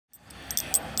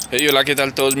Hey, hola, ¿qué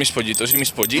tal todos mis pollitos y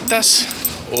mis pollitas?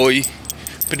 Hoy,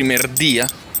 primer día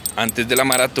antes de la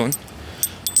maratón.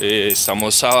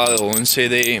 Estamos sábado 11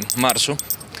 de marzo.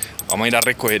 Vamos a ir a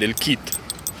recoger el kit.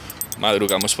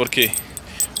 Madrugamos porque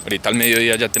ahorita al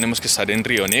mediodía ya tenemos que estar en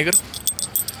Río Negro,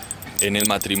 en el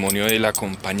matrimonio de la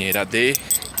compañera de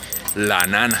la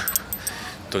nana.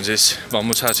 Entonces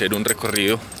vamos a hacer un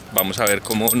recorrido. Vamos a ver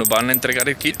cómo nos van a entregar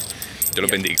el kit. Dios los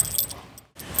bendiga.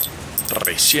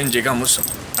 Recién llegamos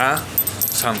a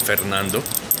San Fernando.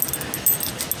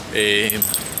 Esta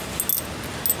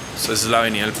es la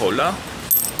avenida del Poblado,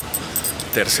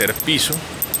 tercer piso.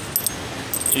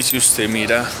 Y si usted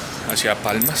mira hacia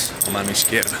Palmas, a mano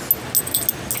izquierda,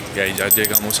 y ahí ya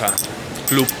llegamos a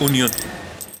Club Unión.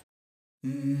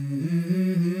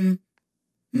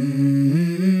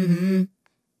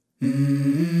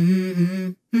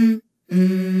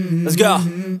 Let's go.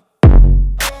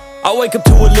 I wake up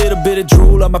to a little bit of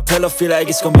drool on my pillow, feel like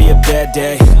it's gonna be a bad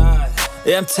day.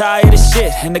 Yeah, I'm tired of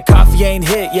shit, and the coffee ain't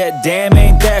hit yet, damn,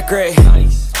 ain't that great.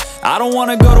 I don't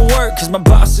wanna go to work, cause my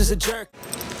boss is a jerk.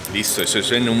 Listo, eso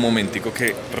es en un momentico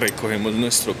que recogemos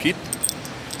nuestro kit.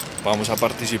 Vamos a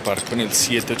participar con el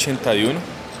 781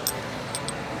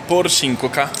 por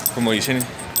 5K, como dicen,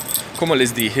 como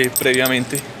les dije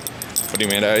previamente.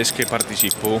 Primera vez que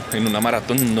participo en una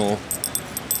maratón, no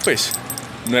es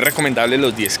recomendable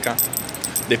los 10K.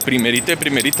 De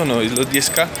primerito no es los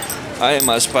 10K.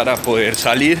 Además, para poder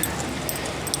salir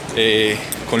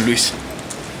con Luis.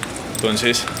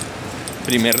 Entonces,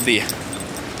 primer día.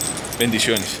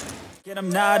 Bendiciones. I'm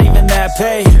not even that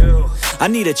paid. I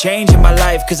need a change in my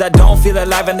life, cause I don't feel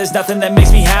alive and there's nothing that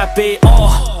makes me happy.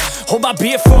 Hold my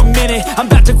beer for a minute. I'm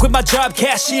about to quit my job,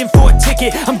 cash in for a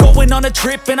ticket. I'm going on a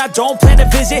trip and I don't plan to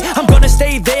visit. I'm gonna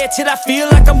stay there till I feel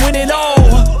like I'm winning.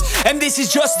 And this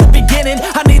is just the beginning.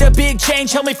 I need a big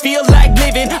change, help me feel like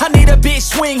living. I need a big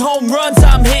swing, home runs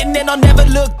I'm hitting, and I'll never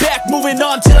look back, moving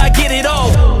on till I get it all.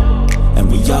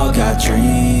 And we all got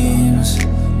dreams,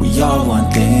 we all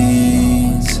want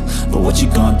things, but what you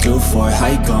gonna do for it? How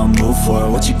you gonna move for it?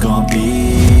 What you gonna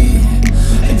be?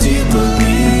 And do you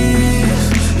believe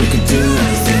you can do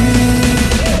anything?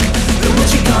 But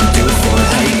what you gonna do for it?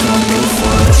 How you gonna move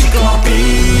for it? What you gonna be?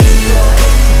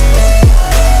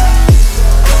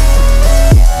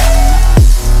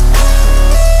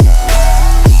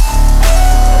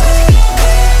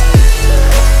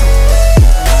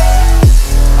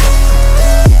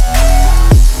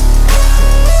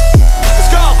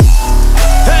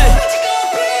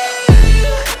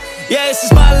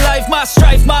 My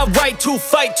strife, my right to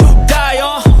fight, to die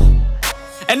on.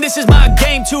 And this is my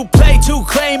game to play, to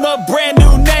claim a brand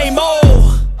new name,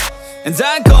 And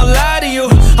I ain't gonna lie to you,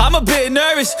 I'm a bit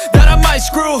nervous that I might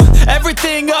screw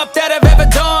everything up that I've ever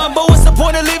done. But what's the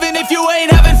point of living if you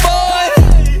ain't having fun?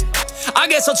 I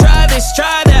guess I'll try this,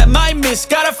 try that, might miss,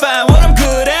 gotta find what I'm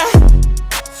good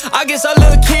at. I guess I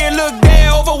look here, look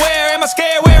there, over where am I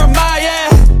scared, where am I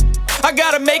at? I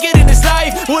gotta make it in this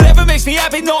life. Whatever makes me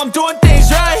happy, know I'm doing things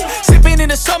right. Sipping in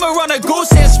the summer on a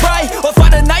goose and Sprite, or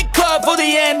find a nightclub for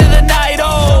the end of the night,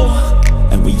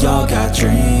 And we all got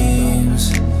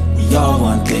dreams, we all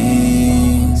want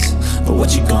things, but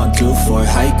what you gonna do for it?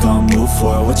 How you gonna move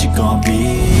for it? What you gonna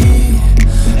be?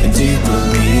 And do you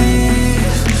believe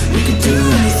you can do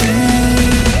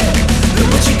anything? But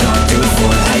what you gonna do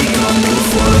for it? How you gonna move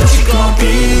for it? What you gonna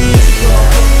be?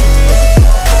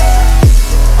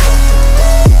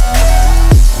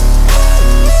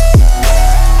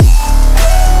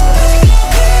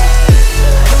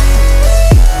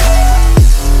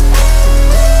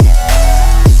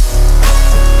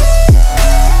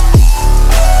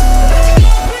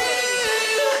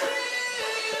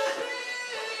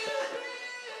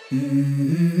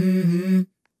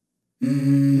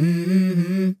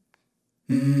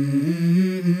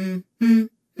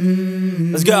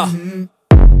 Let's go.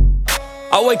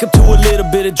 I wake up to a little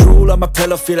bit of drool on my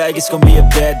pillow, feel like it's gonna be a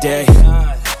bad day.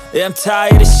 Yeah, I'm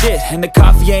tired of shit, and the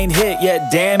coffee ain't hit yet,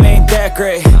 damn, ain't that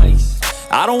great.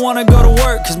 I don't wanna go to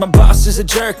work, cause my boss is a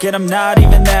jerk, and I'm not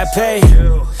even that paid.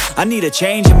 I need a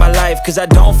change in my life, cause I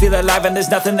don't feel alive and there's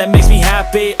nothing that makes me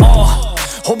happy.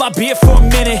 Hold my beer for a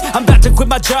minute. I'm about to quit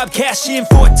my job, cash in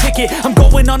for a ticket. I'm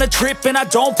going on a trip and I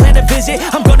don't plan to visit.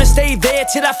 I'm gonna stay there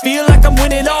till I feel like I'm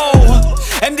winning.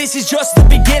 And this is just the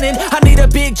beginning. I need a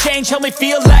big change, help me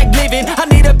feel like living. I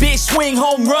need a big swing,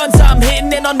 home runs I'm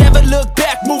hitting, and I'll never look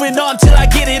back, moving on till I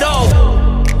get it all.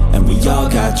 And we all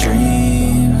got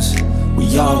dreams,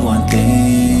 we all want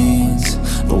things,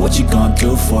 but what you gonna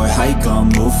do for it? How you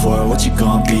gonna move for it? What you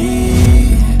gonna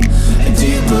be? And do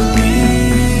you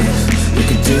believe you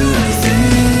can do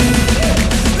anything?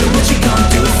 But what you gonna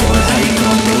do for it? How you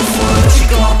gonna move for it? What you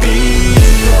gonna be?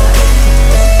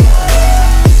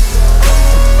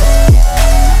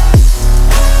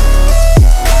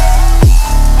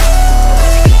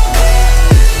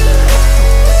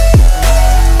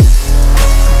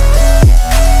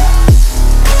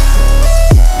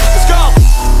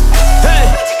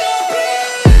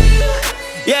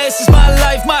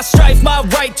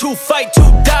 to fight, to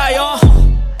die on.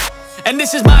 And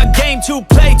this is my game to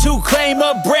play, to claim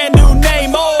a brand new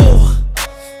name, oh.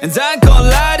 And I ain't gonna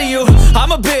lie to you,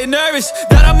 I'm a bit nervous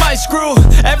that I might screw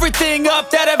everything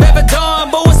up that I've ever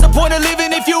done. But what's the point of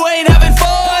living if you ain't having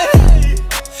fun?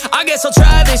 I guess I'll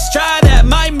try this, try that,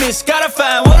 might miss, gotta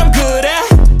find what I'm good at.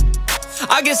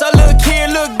 I guess I look here,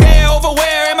 look there, over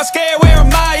where am I scared, where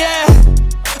am I at?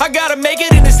 I gotta make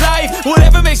it in this life,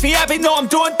 whatever makes me happy, know I'm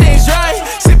doing things right.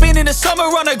 Sipping in the summer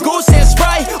on a goose and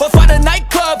Sprite, or find a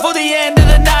nightclub for the end of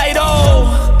the night,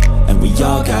 oh. And we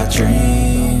all got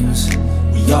dreams,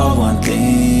 we all want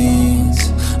things.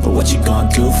 But what you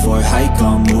gonna do for it, how you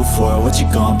gonna move for it, what you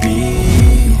gonna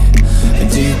be?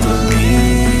 And do you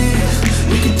believe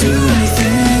we can do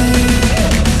anything?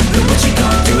 But what you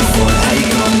gonna do for it, how you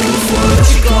gonna move for it, what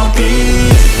you gonna be?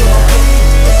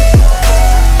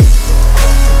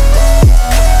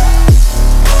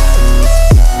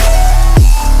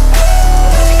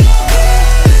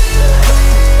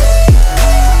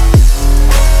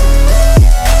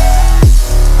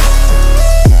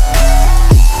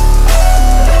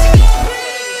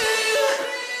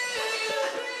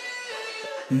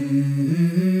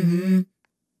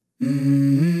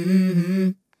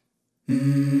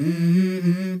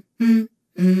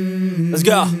 Let's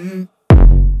go.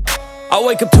 I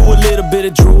wake up to a little bit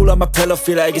of drool on my pillow,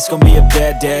 feel like it's gonna be a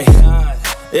bad day.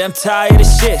 Yeah, I'm tired of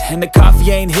shit, and the coffee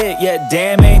ain't hit yet,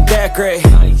 damn, ain't that great.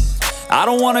 I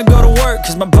don't wanna go to work,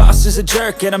 cause my boss is a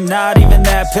jerk, and I'm not even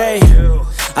that paid.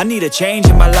 I need a change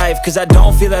in my life, cause I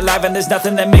don't feel alive, and there's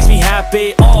nothing that makes me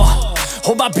happy.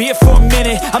 Hold my beer for a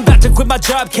minute, I'm about to quit my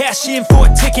job, cash in for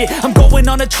a ticket. I'm going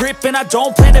on a trip and I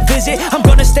don't plan to visit. I'm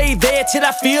gonna stay there till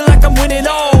I feel like I'm winning,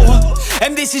 oh.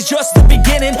 And this is just the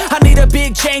beginning, I need a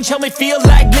big change, help me feel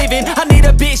like living. I need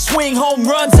a big swing, home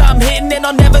runs I'm hitting, and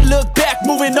I'll never look back,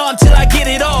 moving on till I get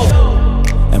it all.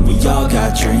 And we all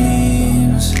got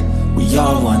dreams, we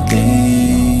all want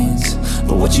things.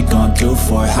 But what you gonna do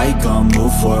for it, how you gonna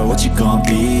move for it, what you gonna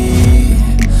be?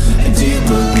 And do you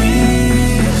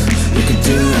believe we can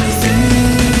do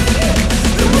anything?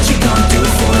 But what you gonna do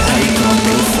for it, how you gonna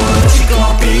move for it, what you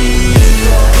gonna be?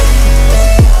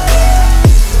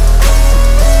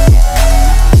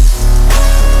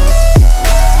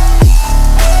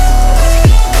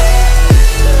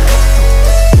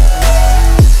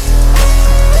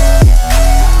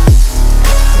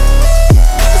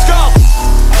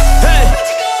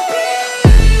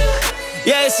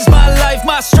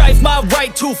 My strife, my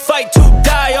right to fight, to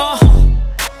die on.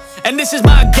 And this is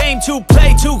my game to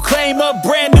play, to claim a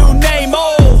brand new name,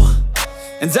 oh.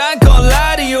 And I ain't gonna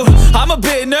lie to you, I'm a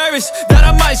bit nervous that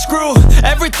I might screw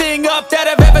everything up that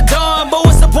I've ever done. But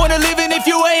what's the point of living if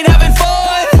you ain't having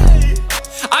fun?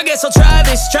 I guess I'll try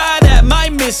this, try that,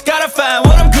 might miss, gotta find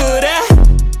what I'm good at.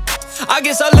 I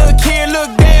guess I look here,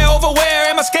 look there, over where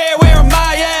am I scared, where am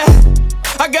I at?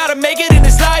 I gotta make it in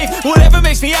this life, whatever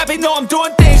makes me happy, know I'm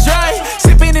doing things right.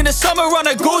 Sipping in the summer on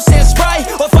a goose and Sprite,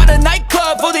 or find a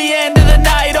nightclub for the end of the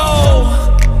night,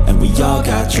 oh. And we all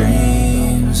got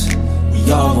dreams,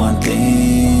 we all want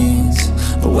things.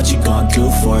 But what you gonna do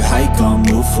for it, how you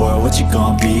gonna move for it, what you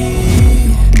gonna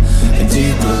be? And do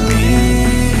you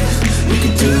believe we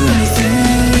can do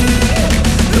anything?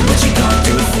 But what you gonna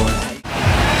do for it?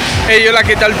 Hey, hola,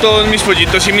 ¿qué tal todos mis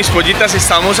pollitos y mis pollitas?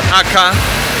 Estamos acá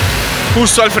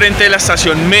justo al frente de la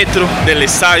estación metro del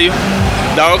estadio,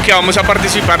 dado que vamos a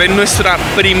participar en nuestra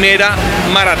primera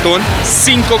maratón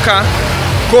 5K,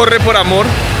 Corre por Amor,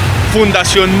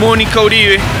 Fundación Mónica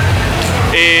Uribe,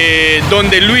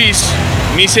 donde Luis,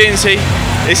 mi sensei,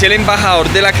 es el embajador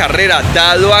de la carrera,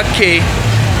 dado a que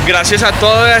gracias a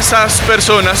todas estas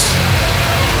personas,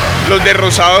 los de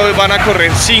rosado van a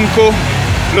correr 5,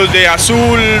 los de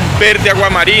azul, verde,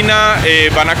 aguamarina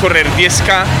van a correr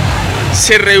 10K,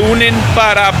 se reúnen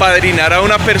para apadrinar a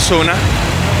una persona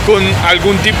con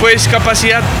algún tipo de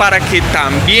discapacidad para que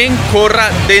también corra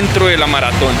dentro de la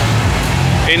maratón.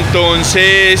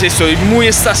 Entonces estoy muy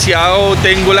extasiado,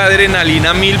 tengo la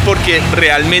adrenalina 1000 porque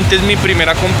realmente es mi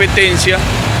primera competencia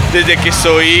desde que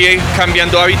estoy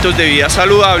cambiando hábitos de vida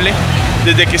saludable,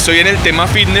 desde que estoy en el tema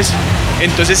fitness.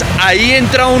 Entonces ahí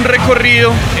entra un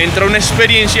recorrido, entra una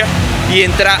experiencia y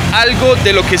entra algo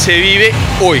de lo que se vive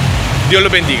hoy. Dios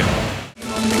los bendiga.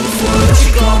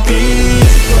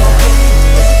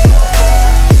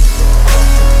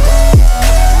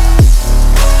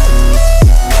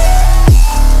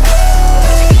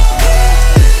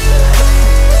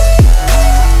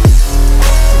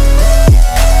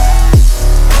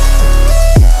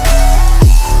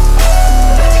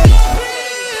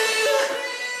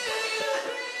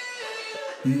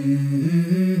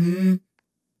 Mm-hmm.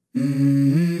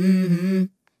 Mm-hmm.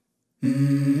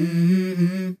 Mm-hmm.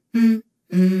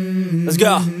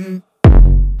 go.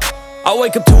 I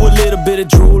wake up to a little bit of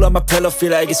drool on my pillow,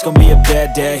 feel like it's gonna be a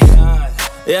bad day.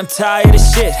 Yeah, I'm tired of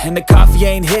shit, and the coffee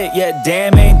ain't hit yet,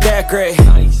 damn, ain't that great.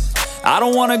 I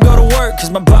don't wanna go to work, cause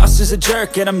my boss is a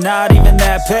jerk, and I'm not even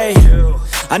that paid.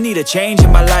 I need a change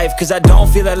in my life, cause I don't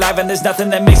feel alive, and there's nothing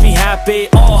that makes me happy.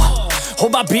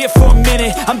 Hold my beer for a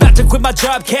minute, I'm about to quit my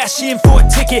job, cash in for a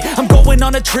ticket. I'm going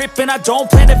on a trip and I don't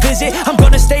plan to visit. I'm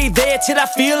gonna stay there till I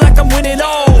feel like I'm winning,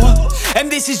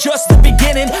 and this is just the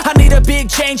beginning. I need a big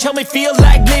change, help me feel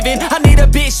like living. I need a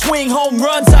big swing, home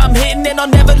runs I'm hitting, and I'll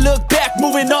never look back,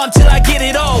 moving on till I get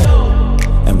it all.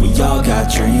 And we all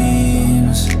got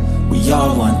dreams, we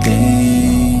all want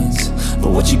things,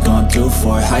 but what you gonna do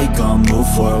for it? How you gonna move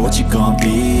for it? What you gonna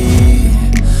be?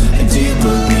 And do you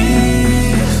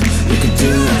believe you can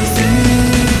do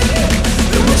anything?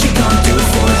 But what you gonna do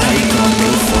for it? How you gonna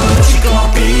move for it? What you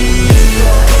gonna be?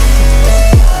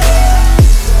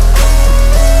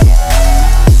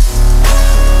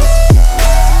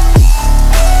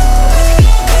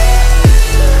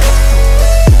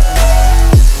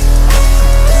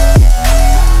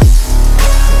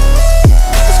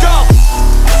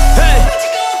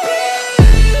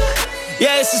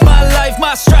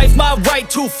 My strife, my right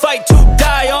to fight, to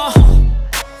die on.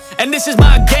 And this is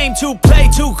my game to play,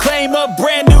 to claim a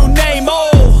brand new name,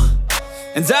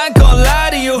 and I ain't gonna lie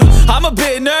to you, I'm a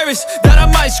bit nervous that I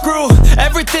might screw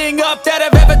everything up that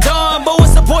I've ever done. But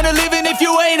what's the point of living if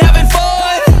you ain't having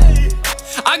fun?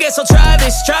 I guess I'll try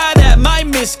this, try that, might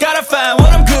miss, gotta find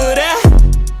what I'm good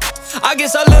at. I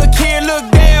guess I look here, look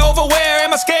there, over where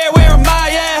am I scared, where am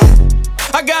I at?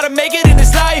 I gotta make it in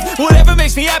this life, whatever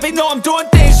makes me happy, know I'm doing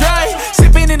things right.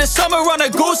 Sipping in the summer on a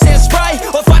goose and Sprite,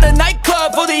 or find a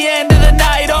nightclub for the end of the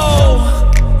night,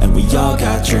 And we all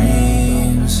got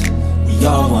dreams, we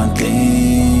all want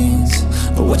things,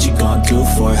 but what you gonna do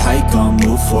for it? How you gonna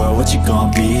move for it? What you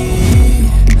gonna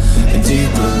be? And do you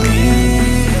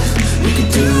believe you can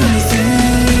do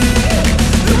anything?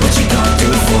 But what you gonna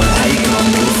do for it? How you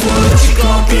gonna move for it? What you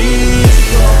gonna be?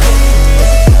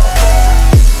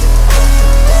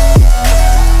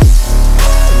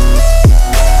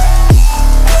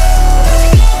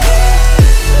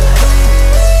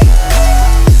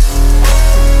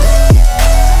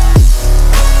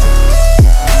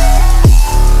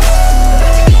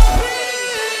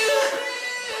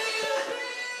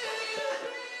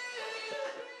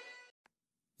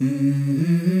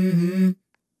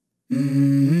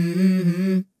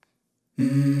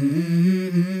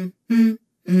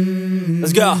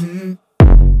 Let's go.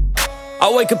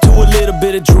 I wake up to a little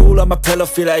bit of drool on my pillow,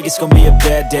 feel like it's gonna be a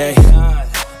bad day.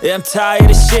 Yeah, I'm tired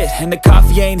of shit, and the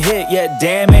coffee ain't hit yet,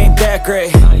 damn, ain't that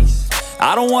great.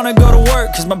 I don't wanna go to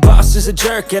work, cause my boss is a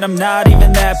jerk, and I'm not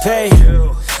even that paid.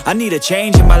 I need a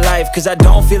change in my life, cause I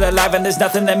don't feel alive, and there's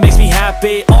nothing that makes me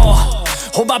happy.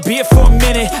 Hold my beer for a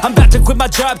minute, I'm about to quit my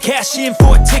job, cash in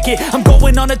for a ticket. I'm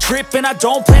going on a trip and I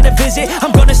don't plan to visit.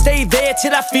 I'm gonna stay there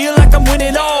till I feel like I'm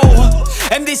winning,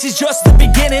 and this is just the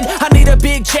beginning. I need a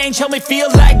big change, help me feel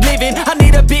like living. I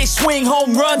need a big swing,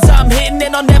 home runs I'm hitting,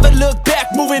 and I'll never look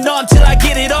back, moving on till I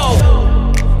get it all.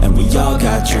 And we all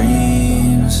got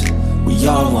dreams, we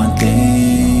all want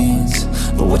things,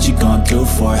 but what you gonna do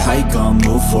for it? How you gonna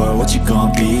move for it? What you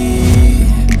gonna be?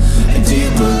 And do you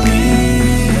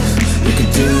believe you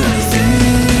can do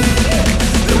anything?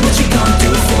 But what you gonna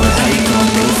do for it? How you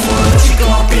gonna move for it? What you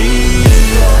gonna be?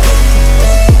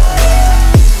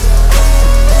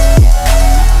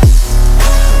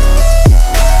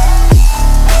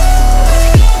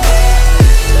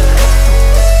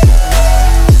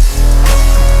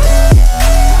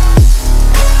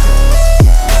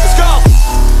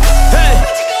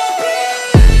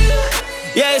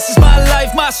 Yeah, this is my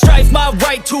life, my strife, my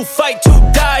right to fight, to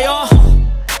die on.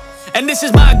 And this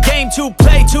is my game to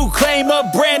play, to claim a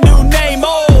brand new name,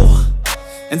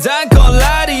 and I ain't gonna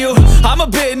lie to you, I'm a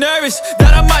bit nervous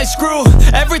that I might screw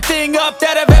everything up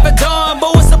that I've ever done.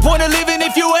 But what's the point of living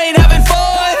if you ain't having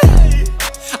fun?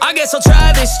 I guess I'll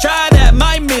try this, try that,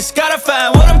 might miss, gotta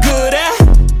find what I'm good at.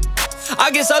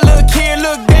 I guess I look here,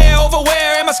 look there, over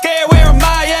where am I scared, where am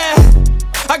I at?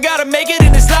 I gotta make it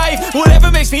in this life,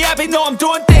 whatever makes me happy, know I'm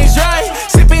doing things right.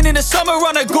 Sipping in the summer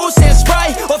on a goose and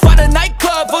Sprite, or find a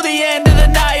nightclub for the end of the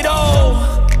night,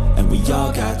 And we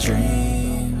all got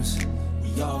dreams,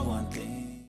 we all want things.